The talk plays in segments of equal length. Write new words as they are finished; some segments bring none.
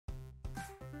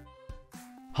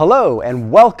Hello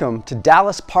and welcome to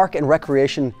Dallas Park and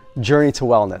Recreation Journey to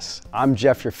Wellness. I'm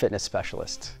Jeff, your fitness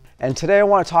specialist. And today I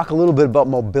want to talk a little bit about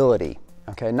mobility.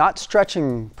 Okay, not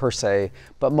stretching per se,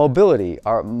 but mobility.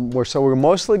 So we're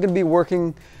mostly going to be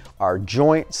working our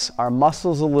joints, our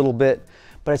muscles a little bit,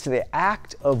 but it's the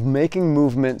act of making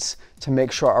movements to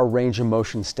make sure our range of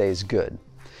motion stays good.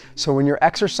 So when you're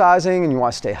exercising and you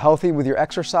want to stay healthy with your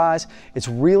exercise, it's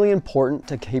really important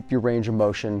to keep your range of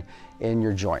motion in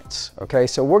your joints. Okay,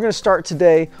 so we're going to start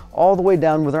today all the way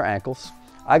down with our ankles.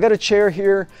 I got a chair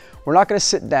here. We're not going to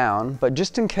sit down, but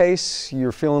just in case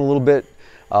you're feeling a little bit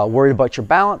worried about your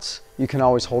balance, you can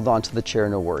always hold on to the chair,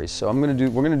 no worries. So we're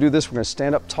going to do this. We're going to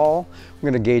stand up tall.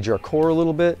 We're going to gauge our core a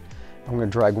little bit. I'm going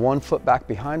to drag one foot back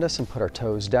behind us and put our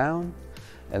toes down,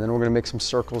 and then we're going to make some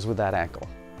circles with that ankle.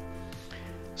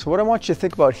 So what I want you to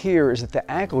think about here is that the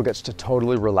ankle gets to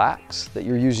totally relax, that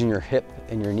you're using your hip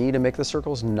and your knee to make the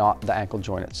circles, not the ankle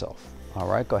joint itself. All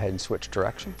right, go ahead and switch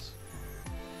directions.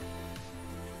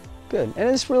 Good, and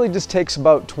this really just takes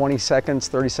about 20 seconds,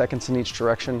 30 seconds in each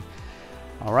direction.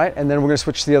 All right, and then we're gonna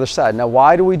switch to the other side. Now,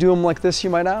 why do we do them like this,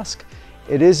 you might ask?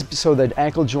 It is so that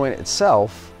ankle joint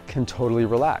itself can totally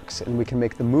relax and we can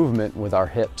make the movement with our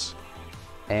hips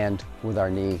and with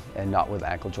our knee and not with the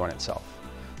ankle joint itself.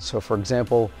 So for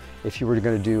example, if you were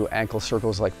going to do ankle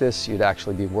circles like this, you'd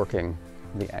actually be working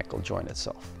the ankle joint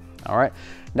itself. All right,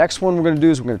 next one we're going to do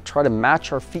is we're going to try to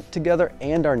match our feet together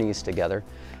and our knees together,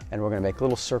 and we're going to make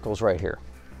little circles right here.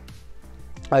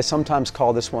 I sometimes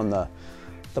call this one the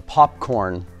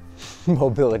popcorn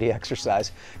mobility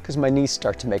exercise because my knees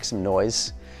start to make some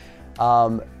noise.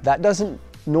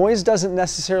 Noise doesn't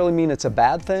necessarily mean it's a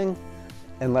bad thing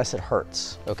unless it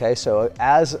hurts. Okay, so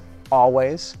as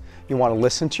always, you want to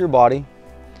listen to your body,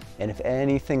 and if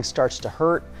anything starts to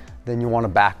hurt, then you want to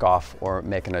back off or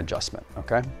make an adjustment,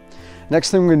 okay? Next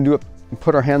thing we're going to do is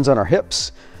put our hands on our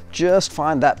hips. Just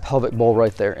find that pelvic bowl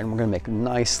right there, and we're going to make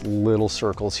nice little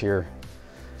circles here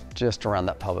just around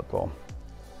that pelvic bowl.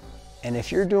 And if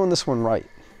you're doing this one right,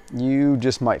 you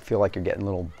just might feel like you're getting a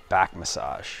little back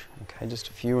massage, okay? Just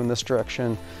a few in this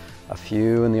direction, a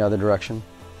few in the other direction.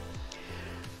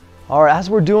 All right, as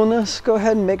we're doing this, go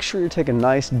ahead and make sure you're taking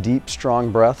nice, deep, strong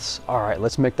breaths. All right,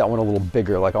 let's make that one a little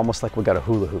bigger, almost like we got a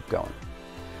hula hoop going.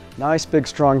 Nice, big,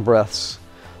 strong breaths.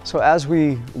 So as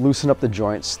we loosen up the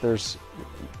joints, there's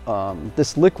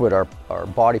this liquid our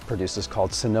body produces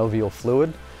called synovial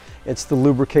fluid. It's the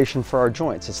lubrication for our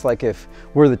joints. It's like if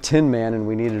we're the Tin Man and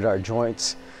we needed our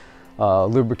joints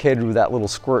lubricated with that little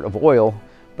squirt of oil,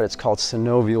 but it's called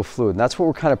synovial fluid. And that's what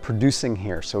we're kind of producing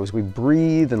here. So as we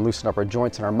breathe and loosen up our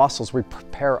joints and our muscles, we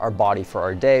prepare our body for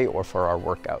our day or for our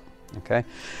workout, okay?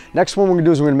 Next one we're gonna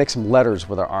do is we're gonna make some letters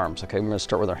with our arms, okay? We're gonna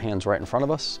start with our hands right in front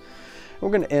of us. We're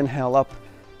gonna inhale up.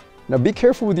 Now be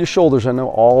careful with your shoulders. I know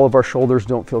all of our shoulders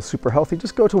don't feel super healthy.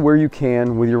 Just go to where you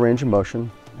can with your range of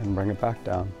motion and bring it back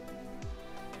down.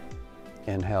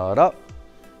 Inhale it up.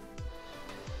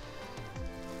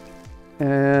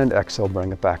 And exhale,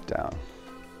 bring it back down.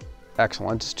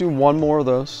 Excellent, just do one more of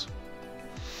those.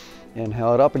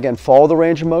 Inhale it up, again, follow the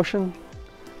range of motion.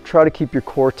 Try to keep your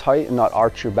core tight and not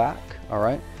arch your back, all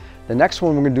right? The next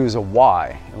one we're gonna do is a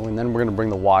Y, and then we're gonna bring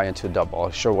the Y into a double.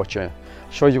 I'll show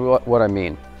you what I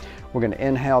mean. We're gonna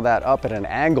inhale that up at an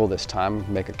angle this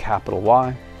time, make a capital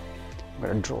Y. We're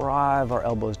gonna drive our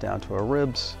elbows down to our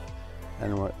ribs,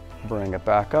 and we'll bring it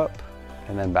back up,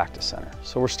 and then back to center.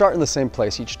 So we're starting the same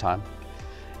place each time.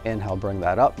 Inhale, bring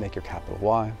that up, make your capital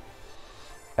Y.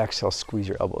 Exhale, squeeze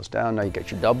your elbows down. Now you get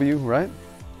your W, right?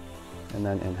 And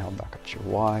then inhale back up to your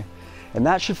Y. And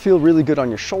that should feel really good on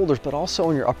your shoulders, but also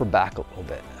on your upper back a little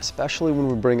bit, especially when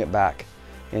we bring it back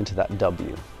into that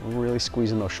W. We're really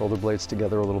squeezing those shoulder blades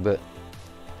together a little bit,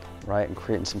 right? And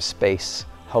creating some space,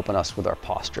 helping us with our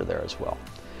posture there as well.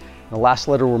 And the last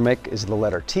letter we'll make is the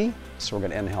letter T. So we're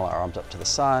gonna inhale our arms up to the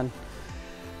side.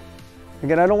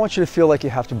 Again, I don't want you to feel like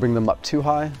you have to bring them up too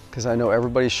high because I know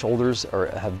everybody's shoulders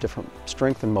have different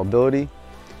strength and mobility,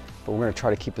 but we're going to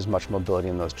try to keep as much mobility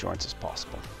in those joints as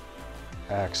possible.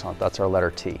 Excellent, that's our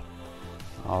letter T.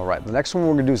 All right, the next one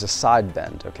we're going to do is a side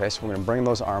bend, okay? So we're going to bring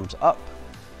those arms up,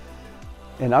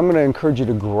 and I'm going to encourage you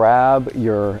to grab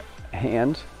your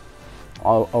hand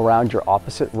around your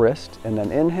opposite wrist, and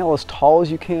then inhale as tall as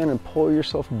you can and pull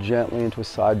yourself gently into a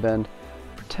side bend.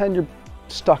 Pretend you're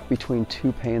stuck between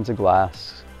two panes of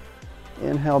glass.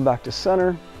 Inhale back to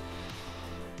center.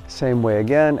 Same way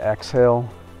again, exhale.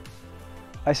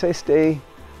 I say stay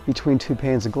between two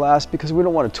panes of glass because we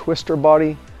don't want to twist our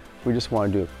body. We just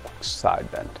want to do a quick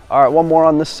side bend. All right, one more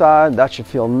on this side. That should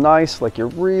feel nice, like you're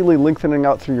really lengthening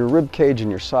out through your rib cage and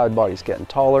your side body's getting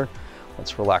taller.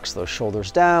 Let's relax those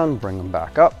shoulders down, bring them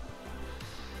back up.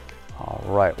 All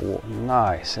right,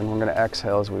 nice. And we're gonna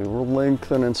exhale as we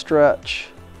lengthen and stretch,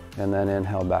 and then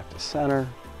inhale back to center.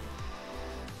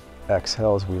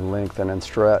 Exhale as we lengthen and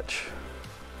stretch,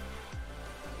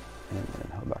 and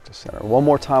inhale back to center. One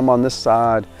more time on this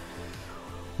side.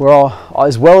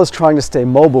 As well as trying to stay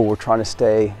mobile, we're trying to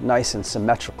stay nice and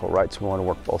symmetrical, right? So we want to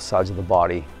work both sides of the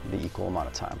body the equal amount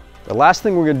of time. The last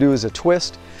thing we're going to do is a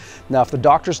twist. Now, if the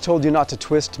doctor's told you not to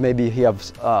twist, maybe you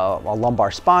have a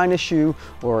lumbar spine issue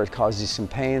or it causes you some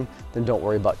pain, then don't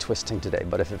worry about twisting today.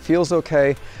 But if it feels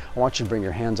okay, I want you to bring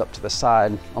your hands up to the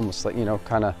side, almost like,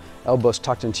 kind of elbows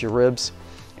tucked into your ribs.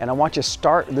 And I want you to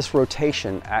start this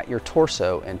rotation at your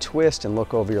torso and twist and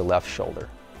look over your left shoulder.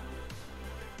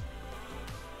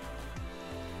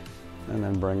 And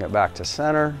then bring it back to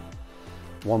center.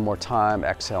 One more time,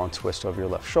 exhale and twist over your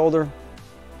left shoulder.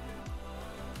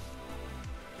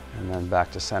 And then back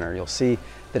to center. You'll see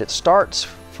that it starts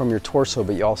from your torso,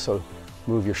 but you also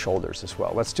move your shoulders as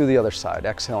well. Let's do the other side.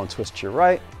 Exhale and twist to your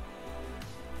right.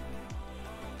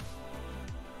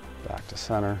 Back to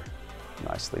center.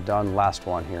 Nicely done. Last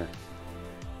one here.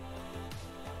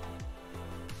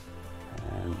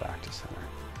 And back to center.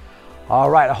 All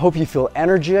right, I hope you feel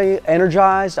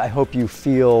energized. I hope you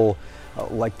feel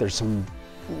like there's some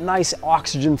nice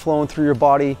oxygen flowing through your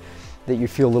body, that you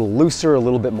feel a little looser, a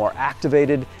little bit more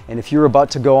activated. And if you're about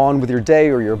to go on with your day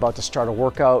or you're about to start a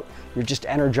workout, you're just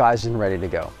energized and ready to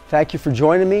go. Thank you for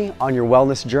joining me on your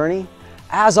wellness journey.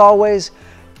 As always,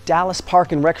 Dallas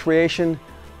Park and Recreation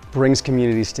brings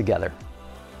communities together.